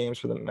games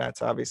for the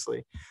Mets,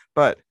 obviously.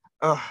 But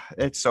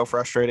it's so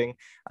frustrating.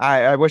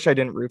 I wish I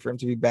didn't root for him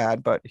to be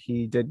bad, but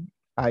he did.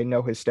 I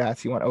know his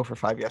stats. He went 0 for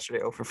 5 yesterday,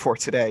 0 for 4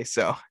 today.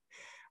 So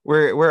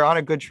we're on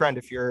a good trend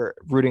if you're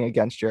rooting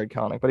against Jarred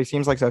Kelenic. But he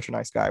seems like such a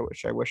nice guy.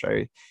 I wish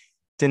I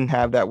didn't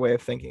have that way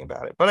of thinking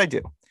about it, but I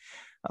do.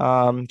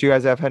 Do you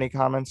guys have any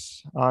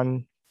comments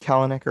on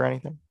Kelenic or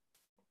anything?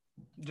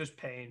 Just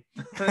pain.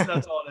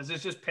 That's all it is.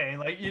 It's just pain.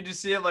 Like you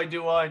just see it, like,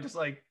 do I just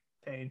like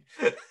pain?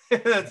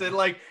 That's it.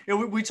 Like, you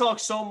know, we talk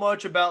so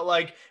much about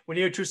like when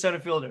you're a true center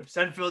fielder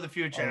of the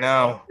future. I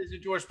know. Is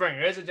it George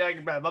Springer? Is it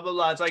Jackie Brown? Blah blah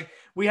blah. It's like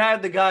we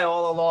had the guy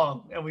all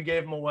along and we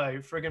gave him away.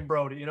 Friggin'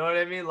 Brody. You know what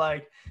I mean?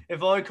 Like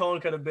if only Cohen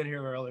could have been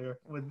here earlier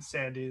with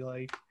Sandy.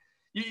 Like.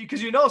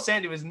 Because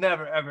Sandy was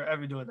never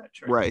ever doing that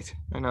trade. Right,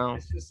 I know.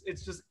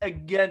 It's just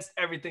against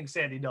everything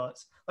Sandy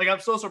does. Like I'm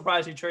so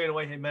surprised he traded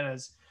away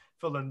Jimenez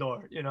for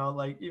Lindor. You know,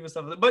 like even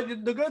stuff.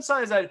 But the good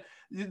sign is that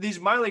these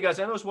minor league guys.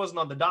 I know this wasn't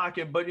on the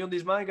docket, but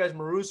these minor guys,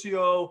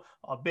 Mauricio,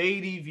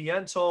 Beatty,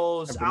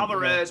 Vientos,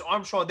 Alvarez,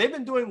 Armstrong, they've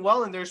been doing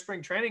well in their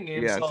spring training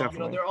games. Yeah, so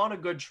definitely. they're on a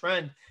good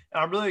trend.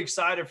 And I'm really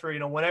excited for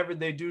whenever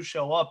they do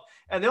show up.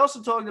 And they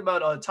also talked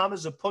about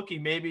Thomas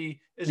Zapucki maybe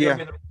is going to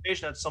be in the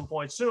rotation at some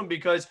point soon,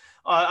 because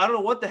I don't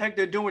know what the heck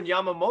they're doing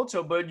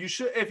Yamamoto, but you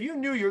should, if you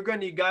knew you're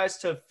going to need guys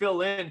to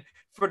fill in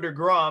for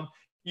DeGrom,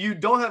 you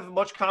don't have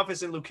much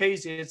confidence in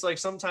Lucchesi. It's like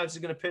sometimes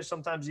he's going to pitch,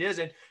 sometimes he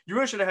isn't. You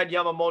really should have had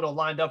Yamamoto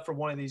lined up for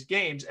one of these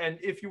games. And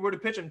if you were to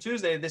pitch him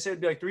Tuesday, they said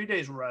it'd be like 3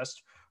 days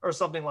rest or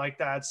something like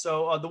that.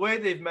 So the way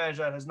they've managed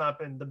that has not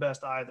been the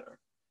best either.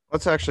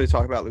 Let's actually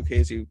talk about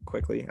Lucchesi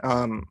quickly.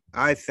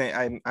 I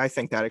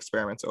think that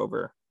experiment's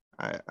over.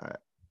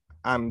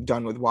 I'm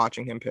done with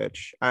watching him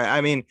pitch. I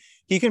mean,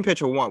 he can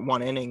pitch a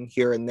one inning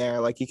here and there,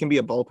 like he can be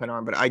a bullpen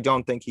arm, but I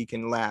don't think he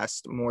can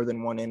last more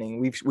than 1 inning.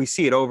 We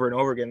see it over and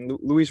over again.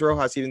 Luis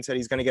Rojas even said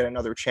he's going to get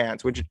another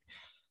chance, which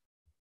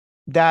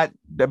that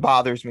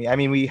bothers me. I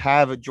mean, we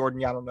have a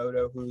Jordan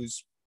Yamamoto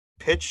who's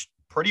pitched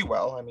pretty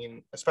well. I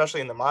mean,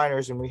 especially in the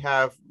minors, and we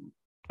have.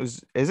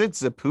 Is it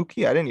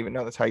Zapuki? I didn't even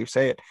know that's how you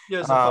say it.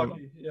 Yeah,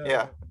 Zapuki.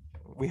 Yeah.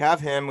 We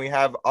have him. We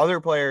have other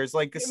players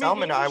like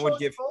Gesellman. I would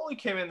give. Foley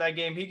came in that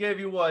game. He gave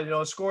you what?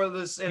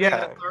 Scoreless.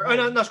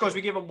 Not scoreless.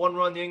 We gave him 1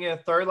 run in the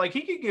third. Like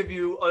he could give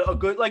you a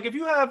good. Like if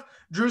you have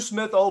Drew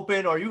Smith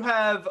open, or you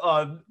have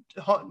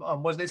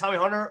wasn't it Tommy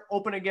Hunter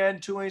open again,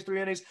 2 innings,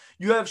 3 innings.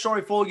 You have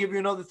Shohei Foley give you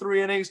another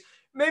 3 innings.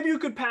 Maybe you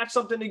could patch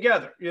something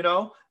together,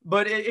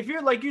 But if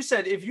you're, like you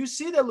said, if you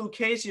see that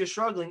Lucchesi is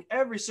struggling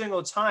every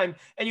single time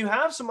and you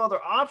have some other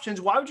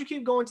options, why would you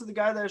keep going to the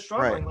guy that is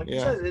struggling? Right,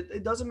 you said,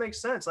 it doesn't make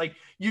sense. Like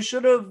you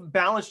should have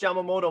balanced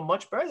Yamamoto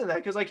much better than that,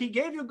 because like he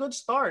gave you a good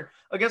start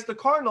against the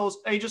Cardinals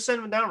and you just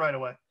sent him down right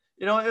away.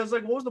 It was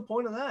like, what was the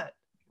point of that?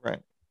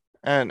 Right.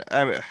 And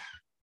I mean,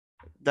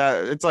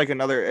 that it's like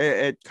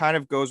it kind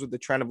of goes with the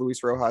trend of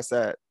Luis Rojas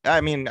that,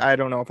 I mean, I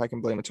don't know if I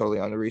can blame it totally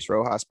on Luis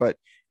Rojas, but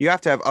you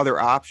have to have other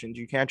options.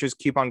 You can't just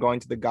keep on going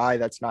to the guy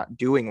that's not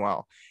doing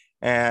well.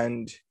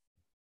 And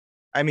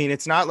I mean,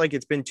 it's not like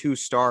it's been 2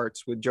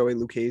 starts with Joey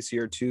Lucchesi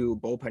or 2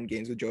 bullpen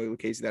games with Joey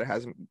Lucchesi that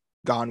hasn't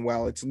gone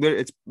well. It's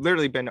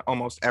literally been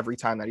almost every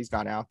time that he's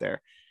gone out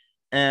there.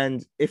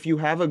 And if you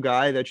have a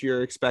guy that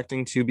you're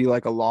expecting to be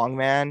like a long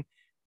man,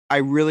 I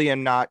really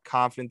am not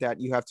confident that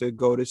you have to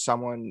go to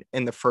someone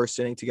in the first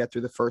inning to get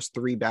through the first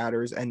 3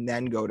 batters and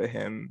then go to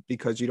him,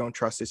 because you don't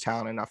trust his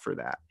talent enough for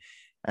that.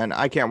 And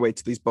I can't wait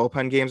till these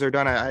bullpen games are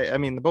done. I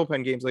mean, the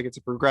bullpen games, like, it's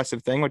a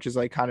progressive thing, which is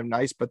like kind of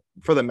nice. But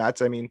for the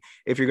Mets, I mean,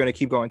 if you're going to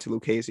keep going to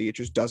Lucchesi, it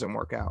just doesn't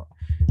work out.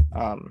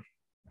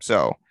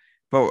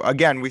 But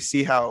again, we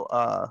see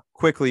how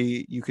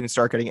quickly you can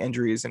start getting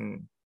injuries.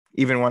 And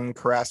even when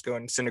Carrasco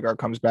and Syndergaard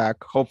comes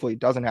back, hopefully it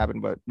doesn't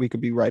happen, but we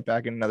could be right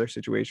back in another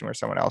situation where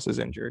someone else is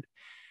injured.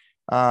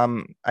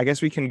 I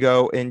guess we can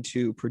go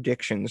into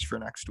predictions for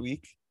next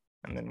week,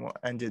 and then we'll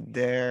end it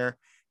there.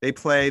 They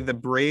play the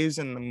Braves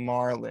and the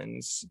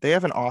Marlins. They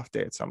have an off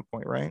day at some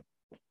point, right?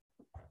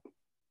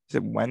 Is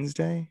it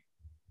Wednesday?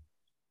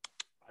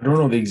 I don't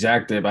know the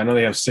exact day, but I know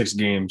they have 6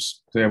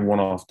 games. They have 1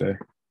 off day.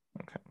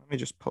 Okay, let me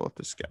just pull up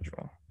the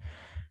schedule.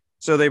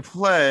 So they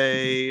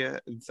play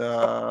the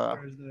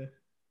Thursday.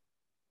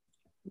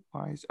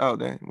 why is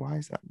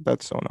that?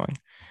 That's so annoying.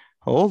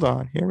 Hold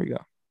on, here we go.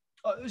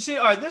 See,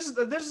 all right, this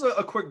is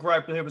a quick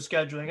gripe here with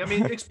scheduling. I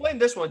mean, explain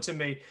this one to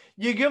me.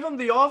 You give them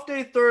the off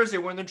day Thursday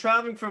when they're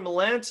traveling from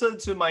Atlanta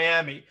to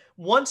Miami,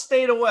 one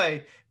state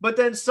away, but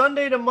then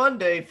Sunday to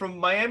Monday from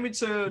Miami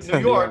to New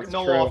York,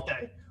 no true. off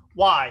day.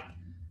 Why?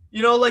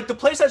 You know, like the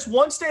place that's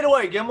one state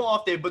away, give them an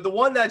off day, but the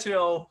one that's, you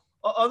know,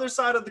 other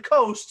side of the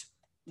coast,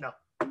 no.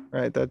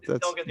 Right,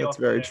 that's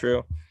very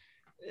true.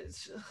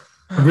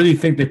 I really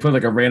think they put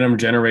like a random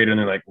generator and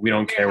they're like, we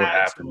don't care what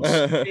happens.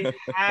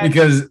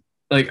 Because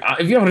like,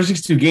 if you have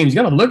 162 games,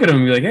 you got to look at them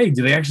and be like, hey,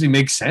 do they actually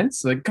make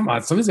sense? Like, come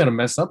on, somebody's got to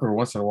mess up every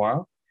once in a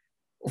while.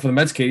 For the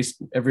Mets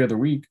case, every other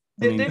week.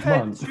 They've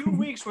had 2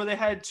 weeks where they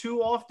had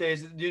 2 off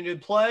days. You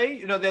play,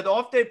 you know, they had the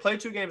off day, play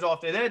 2 games off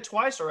day. They had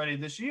twice already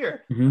this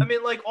year. Mm-hmm. I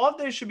mean, like, off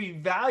days should be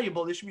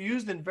valuable. They should be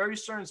used in very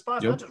certain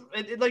spots. Yep. Not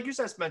just, like you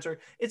said, Spencer,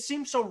 it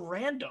seems so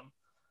random.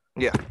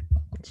 Yeah,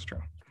 that's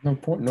true. No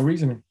point, no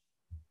reasoning.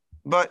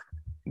 But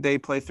they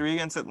play 3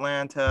 against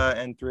Atlanta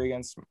and 3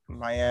 against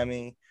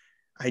Miami.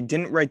 I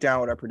didn't write down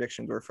what our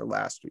predictions were for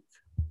last week.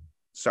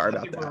 Sorry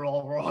about that. We're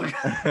all wrong.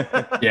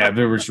 Yeah,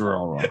 we're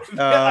all wrong.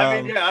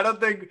 I mean, I don't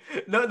think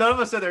none of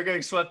us said they're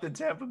getting swept in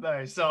Tampa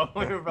Bay, so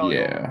we were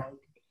probably all wrong.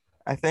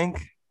 I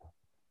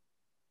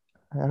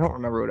don't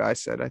remember what I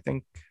said. I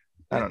don't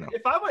know.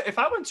 If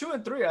I went 2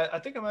 and 3, I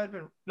think I might have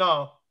been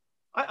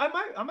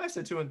I might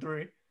say 2 and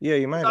 3. Yeah,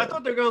 you might. I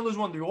thought they were going to lose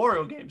one of the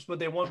Oriole games, but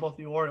they won both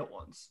the Oriole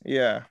ones.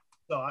 Yeah.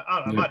 So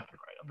I don't know. I might be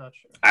right. I'm not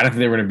sure. I don't think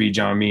they were going to beat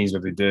John Means,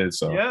 but they did.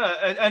 So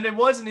yeah, and it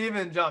wasn't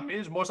even John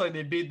Means. More like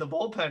they beat the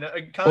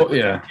bullpen. Kind of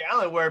like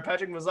Gallen, where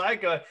Patrick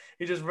Mozzica,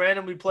 he just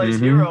randomly plays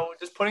hero,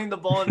 just putting the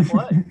ball in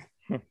play.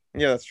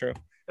 Yeah, that's true.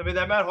 I mean,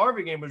 that Matt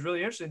Harvey game was really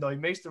interesting, though. He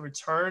makes the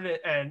return,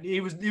 and he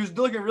was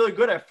looking really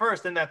good at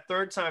first. Then that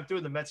third time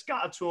through, the Mets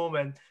got to him,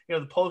 and you know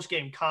the post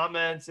game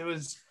comments. That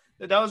was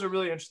a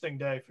really interesting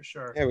day for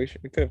sure. Yeah, we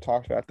could have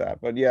talked about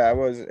that, but yeah,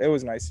 it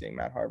was nice seeing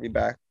Matt Harvey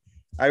back.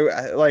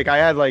 I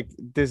had like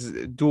this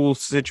dual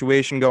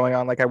situation going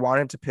on. Like, I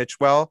wanted to pitch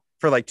well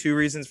for like 2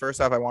 reasons.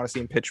 First off, I want to see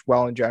him pitch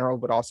well in general,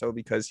 but also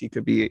because he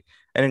could be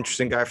an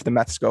interesting guy for the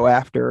Mets to go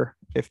after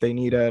if they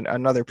need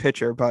another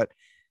pitcher. But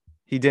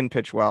he didn't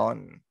pitch well,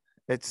 and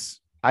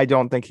I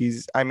don't think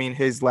his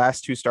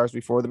last 2 starts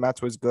before the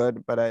Mets was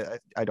good, but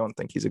I don't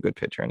think he's a good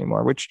pitcher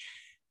anymore, which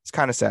is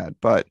kind of sad.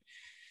 But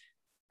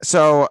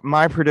so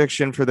my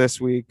prediction for this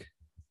week,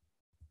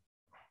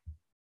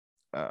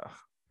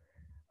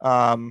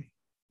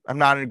 I'm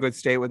not in a good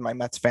state with my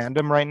Mets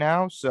fandom right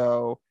now,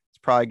 so it's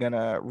probably going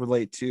to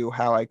relate to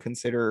how I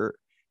consider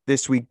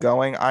this week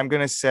going. I'm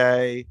going to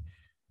say,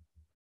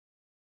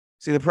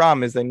 the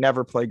problem is they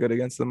never play good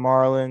against the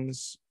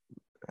Marlins,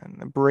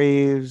 and the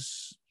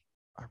Braves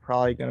are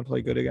probably going to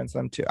play good against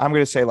them too. I'm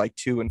going to say like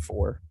 2 and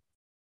 4.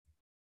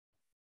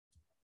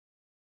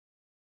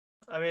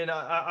 I mean,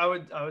 I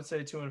would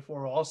say 2 and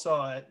 4.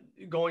 Also,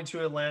 going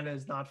to Atlanta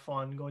is not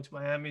fun. Going to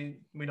Miami,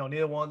 we know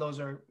neither one of those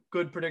are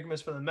good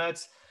predicaments for the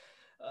Mets.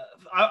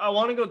 I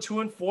want to go 2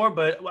 and 4,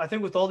 but I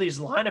think with all these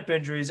lineup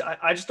injuries,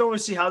 I just don't really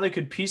see how they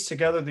could piece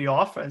together the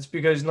offense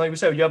because, like we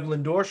said, you have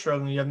Lindor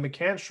struggling, you have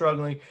McCann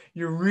struggling.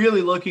 You're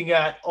really looking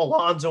at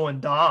Alonso and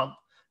Dom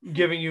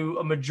giving you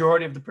a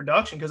majority of the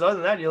production. Because other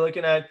than that, you're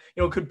looking at,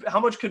 how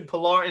much could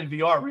Pilar and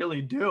VR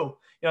really do?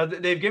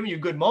 They've given you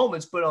good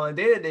moments, but on a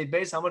day-to-day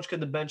basis, how much could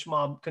the bench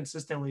mob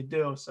consistently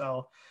do?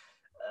 So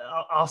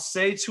I'll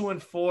say 2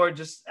 and 4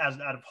 just out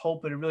of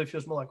hope, but it really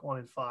feels more like 1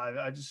 and 5.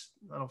 I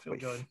don't feel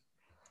good.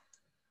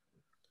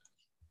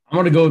 I'm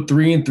going to go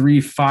 3 and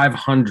 3,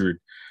 500.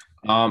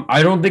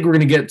 I don't think we're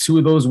going to get 2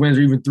 of those wins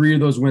or even 3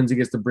 of those wins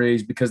against the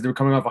Braves because they're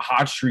coming off a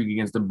hot streak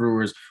against the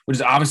Brewers, which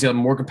is obviously a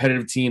more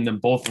competitive team than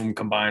both of them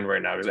combined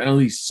right now because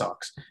NL East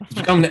sucks. If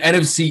you come to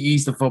NFC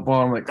East of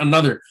football, I'm like,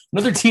 another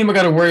team I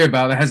got to worry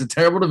about that has a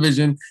terrible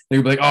division.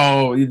 They'll be like,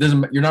 oh,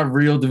 you're not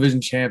real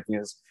division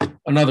champions.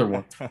 Another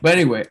one. But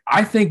anyway,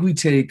 I think we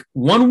take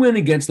 1 win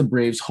against the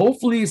Braves.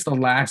 Hopefully it's the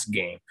last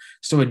game.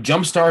 So it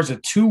jumpstarts a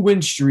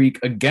 2-win streak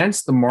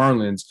against the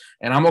Marlins,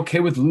 and I'm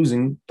okay with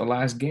losing the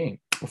last game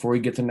before we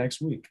get to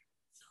next week.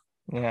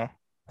 Yeah.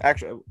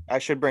 Actually, I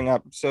should bring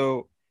up,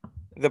 so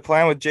the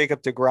plan with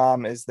Jacob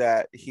deGrom is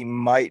that he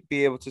might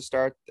be able to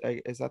start.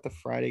 Is that the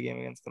Friday game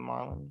against the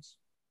Marlins?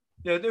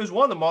 Yeah, there was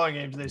one of the Marlin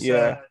games they said.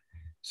 Yeah.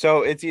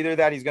 So it's either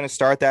that he's going to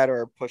start that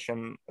or push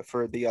him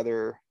for the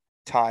other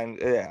time.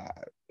 Yeah.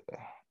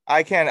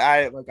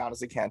 I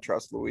honestly can't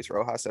trust Luis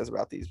Rojas says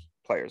about these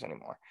players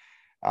anymore.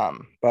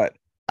 But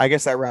I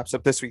guess that wraps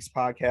up this week's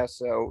podcast.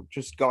 So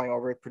just going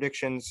over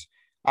predictions.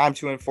 I'm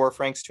 2-4,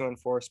 Frank's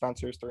 2-4,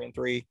 Spencer's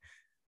 3-3.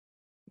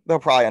 They'll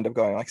probably end up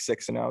going like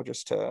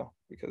 6-0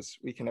 because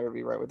we can never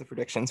be right with the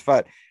predictions.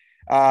 But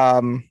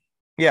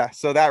yeah,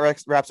 so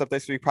that wraps up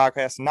this week's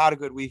podcast. Not a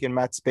good week in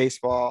Mets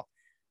baseball.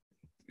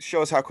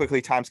 Shows how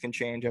quickly times can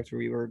change after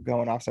we were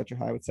going off such a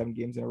high with 7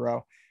 games in a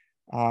row.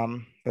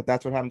 But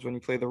that's what happens when you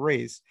play the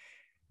Rays.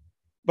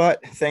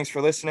 But thanks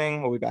for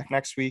listening. We'll be back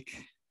next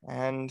week,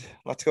 and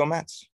let's go Mets.